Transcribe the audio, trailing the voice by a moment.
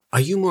Are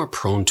you more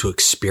prone to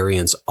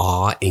experience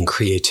awe and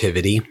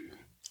creativity?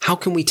 How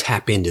can we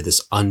tap into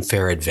this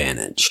unfair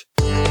advantage?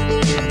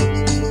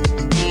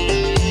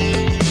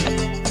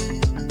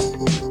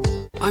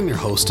 I'm your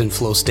host and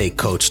flow state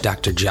coach,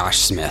 Dr. Josh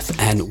Smith,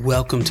 and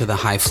welcome to the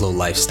High Flow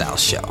Lifestyle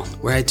Show,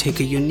 where I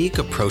take a unique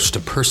approach to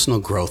personal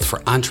growth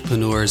for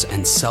entrepreneurs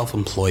and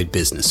self-employed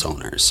business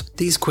owners.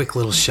 These quick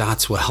little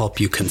shots will help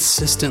you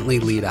consistently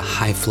lead a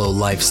high flow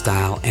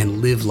lifestyle and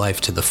live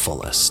life to the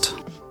fullest.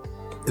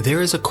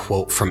 There is a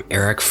quote from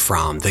Erich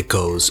Fromm that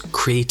goes,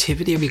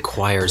 "Creativity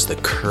requires the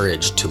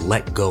courage to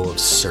let go of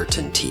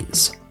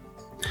certainties."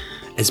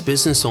 As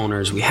business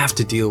owners, we have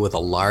to deal with a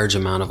large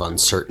amount of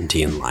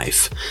uncertainty in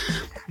life.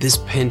 This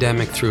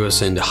pandemic threw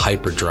us into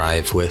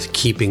hyperdrive with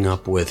keeping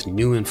up with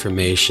new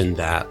information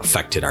that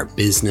affected our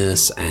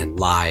business and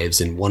lives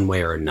in one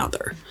way or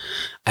another.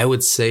 I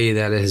would say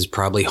that it has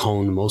probably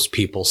honed most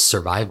people's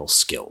survival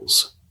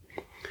skills.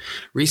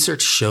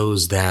 Research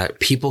shows that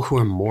people who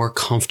are more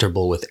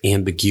comfortable with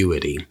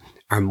ambiguity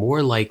are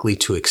more likely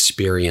to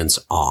experience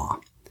awe.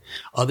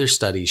 Other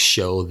studies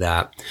show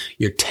that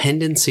your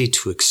tendency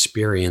to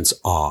experience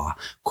awe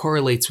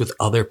correlates with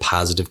other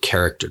positive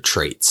character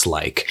traits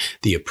like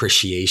the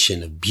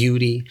appreciation of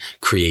beauty,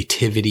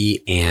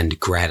 creativity, and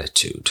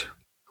gratitude.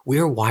 We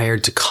are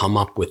wired to come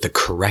up with the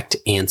correct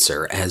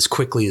answer as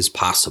quickly as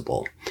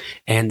possible.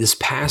 And this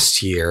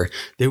past year,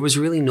 there was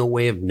really no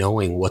way of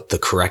knowing what the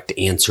correct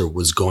answer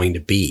was going to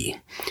be.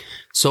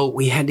 So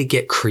we had to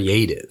get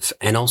creative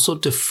and also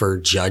defer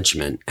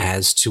judgment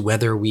as to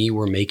whether we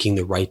were making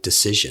the right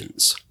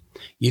decisions.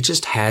 You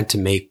just had to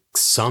make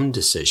some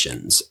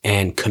decisions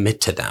and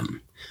commit to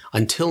them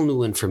until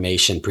new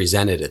information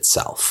presented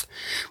itself.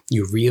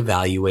 You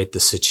reevaluate the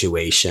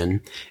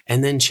situation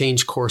and then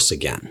change course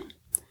again.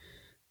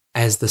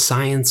 As the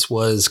science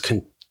was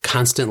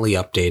constantly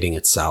updating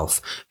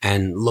itself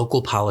and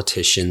local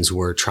politicians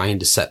were trying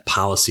to set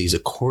policies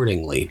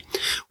accordingly,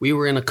 we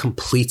were in a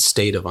complete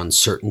state of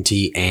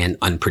uncertainty and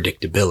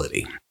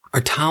unpredictability.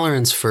 Our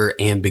tolerance for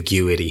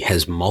ambiguity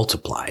has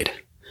multiplied.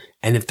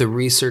 And if the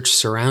research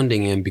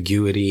surrounding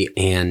ambiguity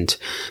and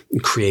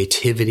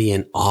creativity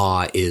and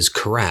awe is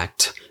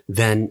correct,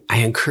 then I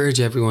encourage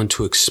everyone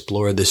to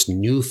explore this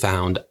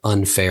newfound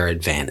unfair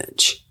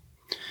advantage.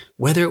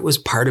 Whether it was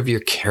part of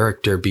your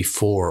character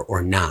before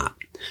or not,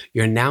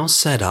 you're now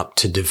set up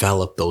to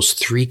develop those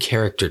three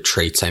character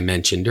traits I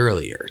mentioned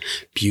earlier: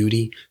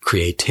 beauty,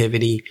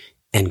 creativity,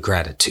 and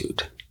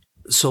gratitude.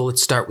 So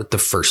let's start with the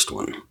first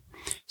one.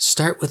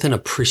 Start with an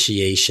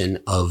appreciation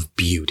of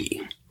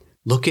beauty.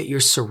 Look at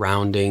your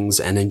surroundings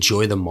and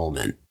enjoy the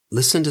moment.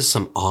 Listen to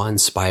some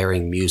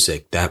awe-inspiring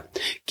music that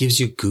gives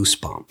you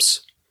goosebumps.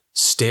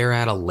 Stare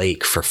at a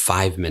lake for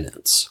 5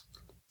 minutes.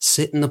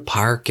 Sit in the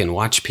park and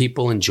watch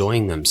people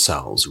enjoying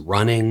themselves,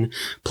 running,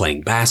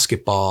 playing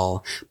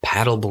basketball,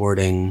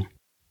 paddleboarding.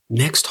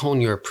 Next, hone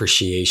your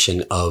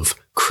appreciation of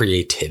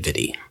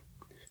creativity.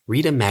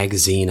 Read a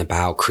magazine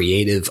about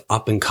creative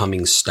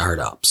up-and-coming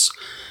startups.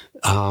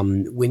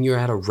 When you're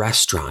at a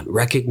restaurant,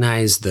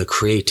 recognize the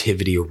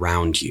creativity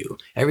around you.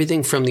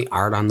 Everything from the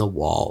art on the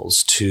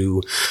walls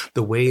to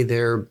the way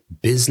their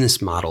business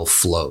model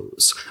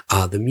flows,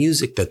 the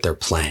music that they're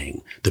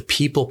playing, the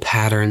people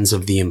patterns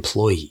of the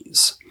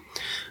employees.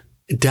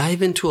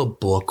 Dive into a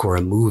book or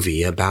a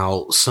movie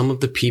about some of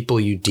the people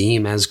you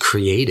deem as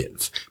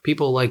creative.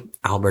 People like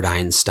Albert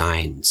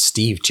Einstein,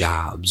 Steve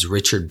Jobs,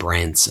 Richard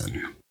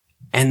Branson.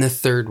 And the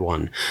third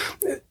one,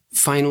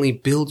 finally,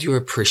 build your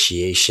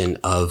appreciation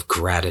of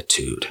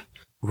gratitude.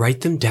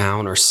 Write them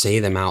down or say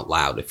them out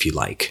loud if you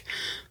like.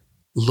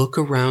 Look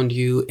around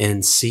you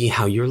and see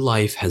how your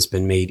life has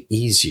been made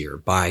easier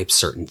by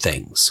certain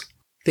things.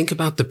 Think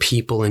about the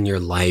people in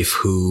your life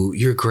who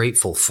you're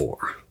grateful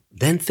for.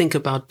 Then think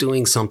about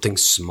doing something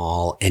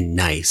small and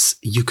nice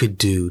you could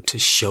do to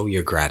show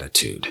your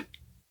gratitude.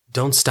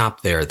 Don't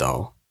stop there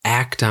though.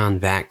 Act on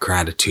that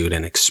gratitude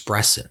and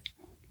express it.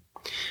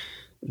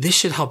 This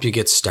should help you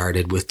get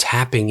started with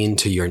tapping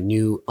into your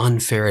new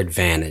unfair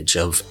advantage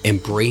of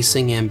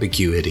embracing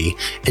ambiguity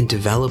and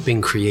developing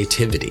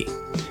creativity.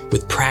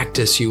 With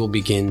practice, you will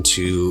begin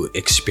to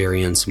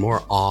experience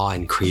more awe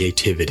and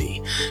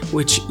creativity,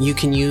 which you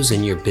can use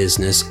in your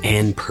business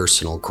and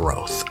personal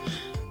growth.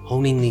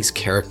 Honing these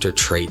character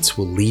traits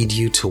will lead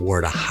you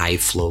toward a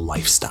high-flow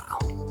lifestyle.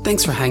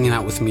 Thanks for hanging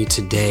out with me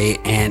today,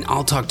 and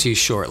I'll talk to you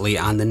shortly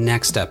on the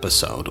next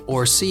episode,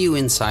 or see you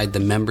inside the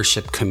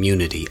membership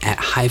community at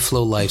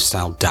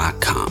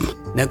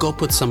highflowlifestyle.com. Now go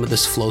put some of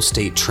this flow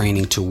state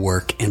training to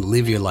work and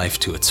live your life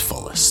to its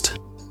fullest.